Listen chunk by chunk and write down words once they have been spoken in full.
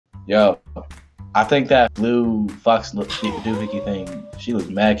Yo, I think that blue fox doohickey thing, she looks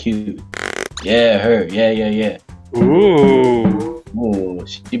mad cute. Yeah, her. Yeah. Ooh. Ooh,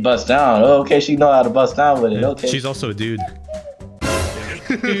 she busts down. Oh, okay, she know how to bust down with it. Okay. She's also a dude.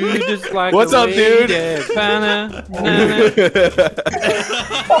 Dude, just like what's up, dude?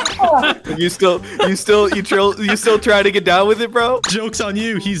 You still trying to get down with it, bro? Joke's on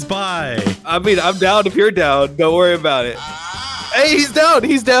you. He's bi. I mean, I'm down if you're down. Don't worry about it. Hey, he's down.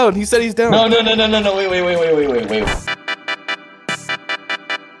 He's down. He said he's down. No. Wait.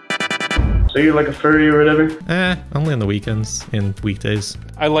 So you're like a furry or whatever? Only on the weekends and weekdays.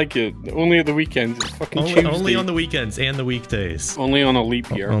 I like it. Only at the weekends. It's fucking Tuesday. Only on the weekends and the weekdays. Only on a leap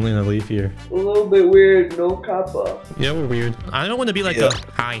year. Only on a leap year. A little bit weird, no kappa. Yeah, we're weird. I don't want to be like a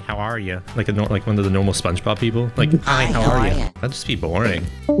hi, how are you? Like one of the normal SpongeBob people. Like hi, how are you? That'd just be boring.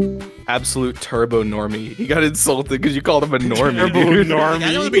 Absolute turbo normie. He got insulted because you called him a normie. Turbo normie.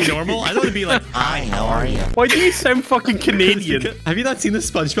 I don't want to be normal. I don't want to be like hi, how are you? Why do you sound fucking Canadian? Have you not seen the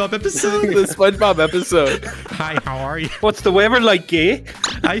SpongeBob episode? The SpongeBob episode. Hi, how are you? What's the weather like, eh?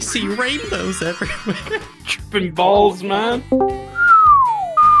 I see rainbows everywhere. Tripping balls, man.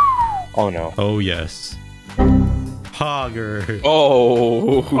 Oh no. Oh yes. Hogger.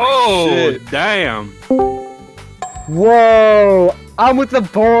 Oh shit. Damn. Whoa! I'm with the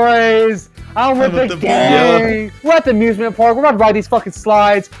boys! I'm with the gang! We're at the amusement park. We're about to ride these fucking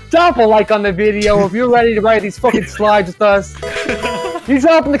slides. Drop a like on the video if you're ready to ride these fucking slides with us. You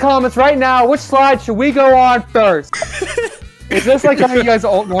drop in the comments right now, which slide should we go on first? Is this like how you guys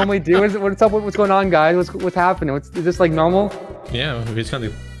all normally do? What's up? What's going on, guys? What's happening? Is this like normal? Yeah, we just kind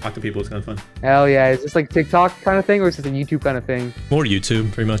of talk to people. It's kind of fun. Hell yeah! Is this like TikTok kind of thing, or is this a YouTube kind of thing? More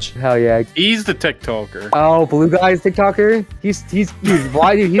YouTube, pretty much. Hell yeah! He's the TikToker. Oh, blue guy's TikToker. Dude,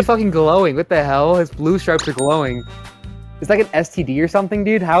 why, dude? He's fucking glowing. What the hell? His blue stripes are glowing. It's like an STD or something,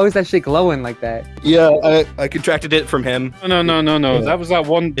 dude. How is that shit glowing like that? Yeah, I contracted it from him. No. Yeah. That was that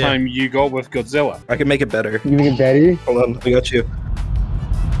one time you got with Godzilla. I can make it better. You make it better? Hold on, I got you.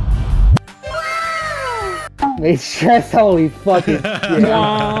 Made stress. Holy fucking shit.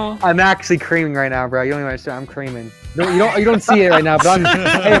 I'm actually creaming right now, bro. You don't even understand. I'm creaming. You don't see it right now, but I'm.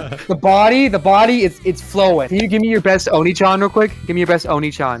 Hey, the body, it's flowing. Can you give me your best Oni-chan real quick? Give me your best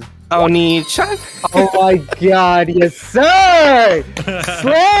Oni-chan. Oni-chan? Oh my god, yes sir!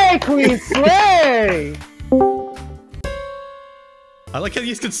 Slay, queen, slay! I like how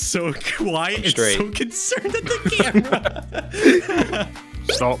he's so quiet Straight. and so concerned at the camera.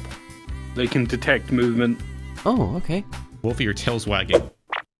 Stop. They can detect movement. Oh, okay. Wolfie, your tail's wagging.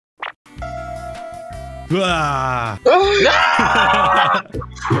 Ah!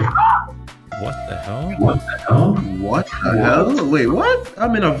 What the hell? What the hell? Wait, what?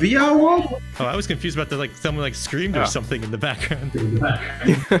 I'm in a VR world? Oh, I was confused about someone like screamed or something in the background.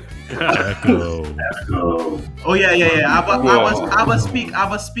 Echo. Oh yeah. I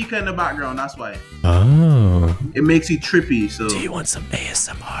was speaker in the background. That's why. Oh. It makes you trippy. So. Do you want some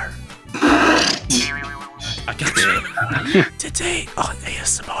ASMR? I got you. Today on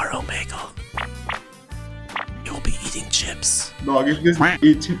ASMR Omegle, you'll be eating chips. Dog, if this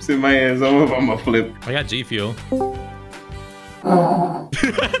eat chips in my hands, I'm gonna flip. I got G Fuel.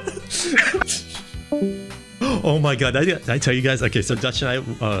 Oh my god, did I tell you guys? Okay, so Dutch and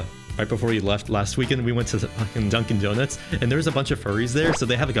I, right before we left last weekend, we went to fucking Dunkin' Donuts, and there was a bunch of furries there, so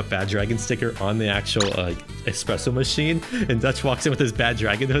they have like a Bad Dragon sticker on the actual espresso machine, and Dutch walks in with his Bad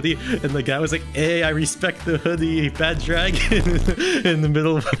Dragon hoodie, and the guy was like, hey, I respect the hoodie, Bad Dragon, in the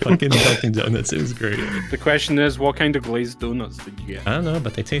middle of fucking Dunkin' Donuts. It was great. The question is, what kind of glazed donuts did you get? I don't know,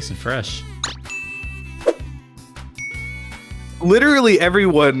 but they tasted fresh. Literally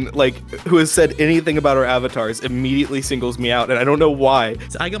everyone who has said anything about our avatars immediately singles me out, and I don't know why.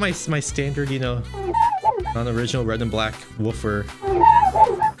 So I got my standard, non-original red and black woofer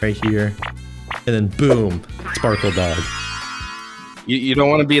right here, and then boom, sparkle dog. You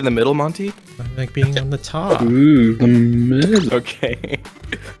don't want to be in the middle, Monty? I like being on the top. Ooh, the middle. Okay.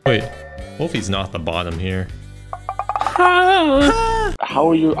 Wait, Wolfie's not the bottom here. How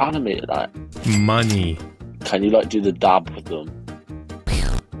are you animated at? Money. Can you do the dab with them?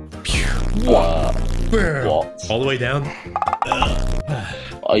 What? All the way down?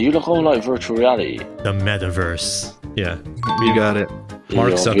 Are you on virtual reality? The Metaverse. Yeah. You got it.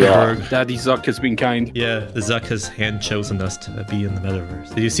 Mark Zuckerberg. Daddy Zuck has been kind. Yeah, the Zuck has hand chosen us to be in the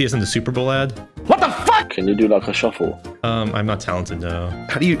Metaverse. Did you see us in the Super Bowl ad? What the fuck? Can you do a shuffle? I'm not talented, no.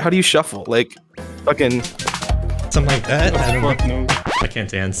 How do you shuffle? Fucking something like that? I don't know. No. I can't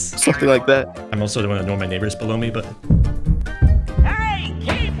dance. Something like that. I'm also the one that know my neighbors below me, but Hey,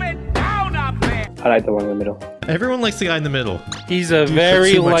 keep it down up there! I like the one in the middle. Everyone likes the guy in the middle. He's a put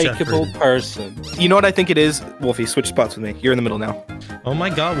very too much likable effort. person. You know what I think it is? Wolfie, switch spots with me. You're in the middle now. Oh my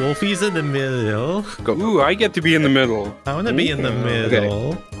god, Wolfie's in the middle. Ooh, I get to be in the middle. I want to be in the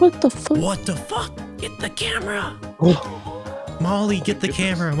middle. What the fuck? What the fuck? Get the camera. Molly, get the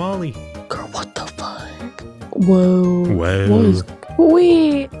camera, Molly. Girl, what the fuck? Whoa. Whoa.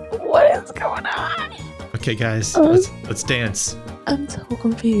 Wait, what is going on? Okay, guys, let's dance. I'm so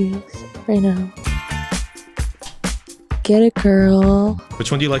confused right now. Get it, girl.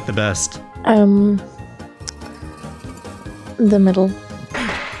 Which one do you like the best? The middle.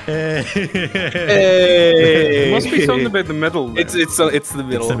 Hey. There must be something about the middle. Then. It's the middle. It's the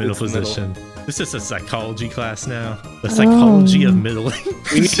middle position. This is a psychology class now. The psychology of middling.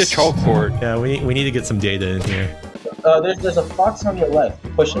 We need a chalkboard. Yeah, we need to get some data in here. There's a fox on your left.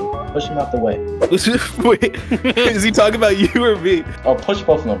 Push him out the way. Wait, is he talking about you or me? Oh, push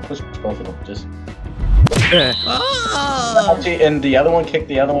both of them. Push both of them. Just. Oh! Actually, and the other one kicked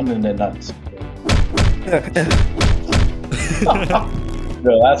the other one in the nuts.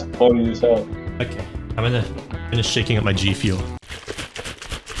 Yo, that's funny as hell. Okay, I'm gonna finish shaking up my G Fuel.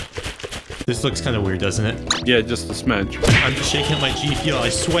 This looks kind of weird, doesn't it? Yeah, just a smudge. I'm just shaking up my G Fuel, I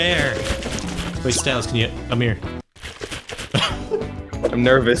swear! Wait, Styles, can you come here? I'm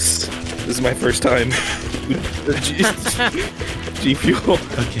nervous. This is my first time. G Fuel.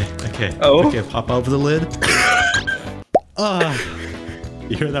 Okay. Oh. Okay, pop over the lid.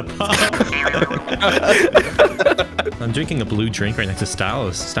 You hear that pop? I'm drinking a blue drink right next to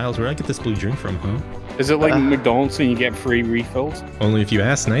Styles. Styles, where'd I get this blue drink from, huh? Is it like McDonald's and you get free refills? Only if you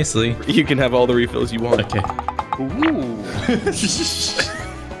ask nicely. You can have all the refills you want. Okay. Ooh.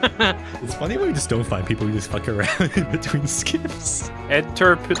 It's funny when we just don't find people who just fuck around in between skips.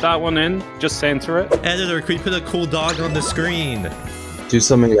 Editor, put that one in. Just censor it. Editor, can we put a cool dog on the screen? Do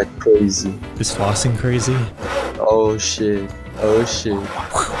something like crazy. Is flossing crazy? Oh shit. Oh shit.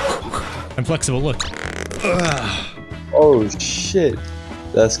 I'm flexible, look. Oh shit.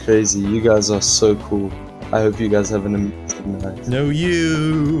 That's crazy. You guys are so cool. I hope you guys have an amazing night. No,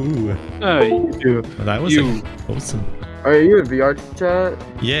 you. Oh, you do. Well, that was You. awesome. Are you in VRChat?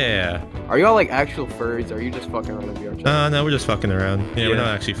 Yeah. Are y'all like actual furries? Or are you just fucking around in VRChat? No, we're just fucking around. Yeah, we're not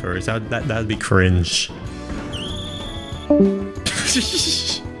actually furries. That'd be cringe.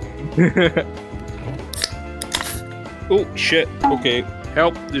 Oh, shit. Okay.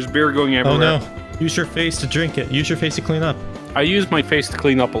 Help. There's beer going Oh everywhere. no. Use your face to drink it. Use your face to clean up. I use my face to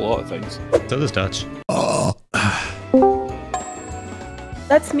clean up a lot of things. So does Dutch.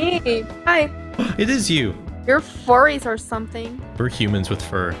 That's me. Hi. It is you. You're furries or something. We're humans with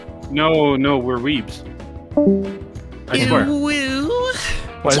fur. No, we're weebs. I swear.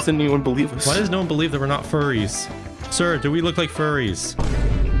 Why doesn't anyone believe us? Why does no one believe that we're not furries? Sir, do we look like furries?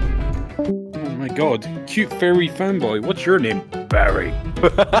 Oh my god. Cute furry fanboy. What's your name? Barry.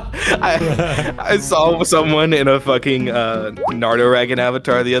 I saw someone in a fucking NakiroNoodles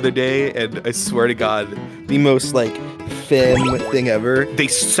avatar the other day, and I swear to God, the most like femme thing ever. They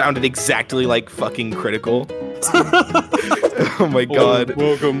sounded exactly like fucking Critical. Oh my god. Oh,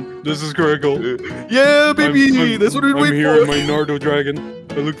 welcome. This is Critical. Yeah, baby. That's what we're I'm waiting here for. in my Nardo dragon.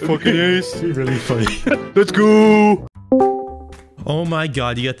 I look fucking ace. Really funny. Let's go. Oh my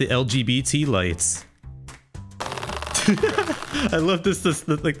god, you got the LGBT lights. I love this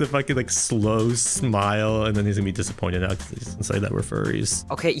like the fucking like slow smile, and then he's gonna be disappointed now because he's gonna say that we're furries.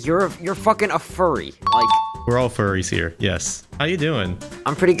 Okay, you're fucking a furry. Like, we're all furries here. Yes. How you doing?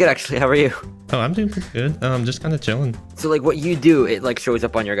 I'm pretty good actually. How are you? Oh, I'm doing pretty good. I'm just kind of chilling. So like, what you do, it like shows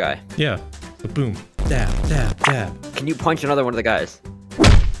up on your guy. Yeah. So boom. Dab, dab, dab. Can you punch another one of the guys?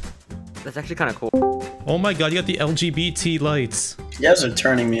 That's actually kind of cool. Oh my god, you got the LGBT lights. You guys are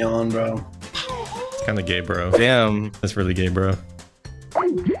turning me on, bro. It's kind of gay, bro. Damn. That's really gay, bro.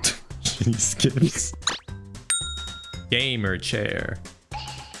 Shitty skips. Gamer chair.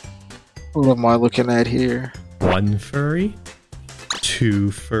 What am I looking at here? 1 furry. 2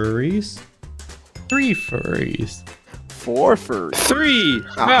 furries. 3 furries. 4 furries. 3.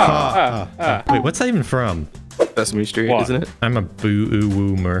 Wait, what's that even from? Sesame Street, isn't it? I'm a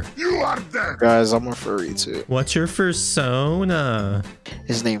boo-oo-woomer. Guys, I'm a furry too. What's your persona?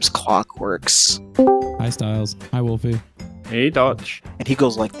 His name's Clockworks. Hi, Styles. Hi, Wolfie. Hey, Dutch. And he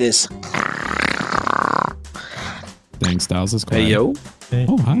goes like this. Dang, Styles is quiet. Hey, yo. Hey.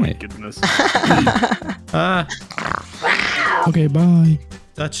 Oh, hi. Oh my goodness. Okay, bye.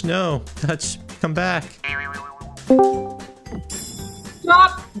 Dutch, no. Dutch, come back.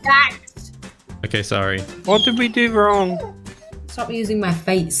 Stop that! Okay, sorry. What did we do wrong? Stop using my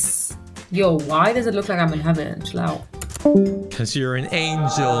face. Yo, why does it look like I'm in heaven? Chill out. Because you're an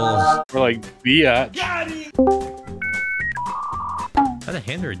angel. Or like, biatch. Is that a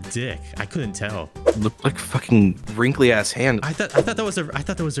hand or a dick? I couldn't tell. Looked like fucking wrinkly ass hand. I thought that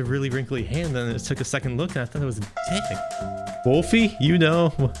was a really wrinkly hand. Then it took a second look, and I thought it was a dick. Wolfie, you know.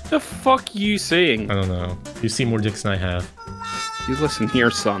 What the fuck you saying? I don't know. You've seen more dicks than I have. You listen here,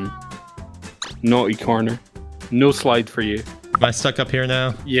 son. Naughty corner. No slide for you. Am I stuck up here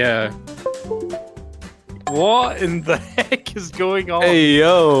now? Yeah. What in the heck is going on? Hey,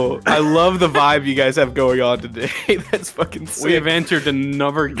 yo. I love the vibe you guys have going on today. That's fucking sick. We have entered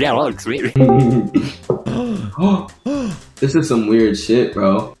another galaxy. This is some weird shit,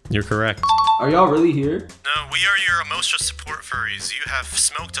 bro. You're correct. Are y'all really here? No, we are your emotional support furries. You have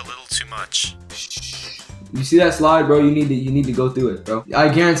smoked a little too much. You see that slide, bro? You need to go through it, bro. I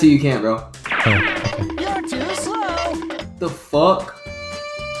guarantee you can't, bro. You're too slow. The fuck?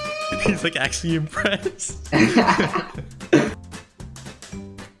 He's like actually impressed.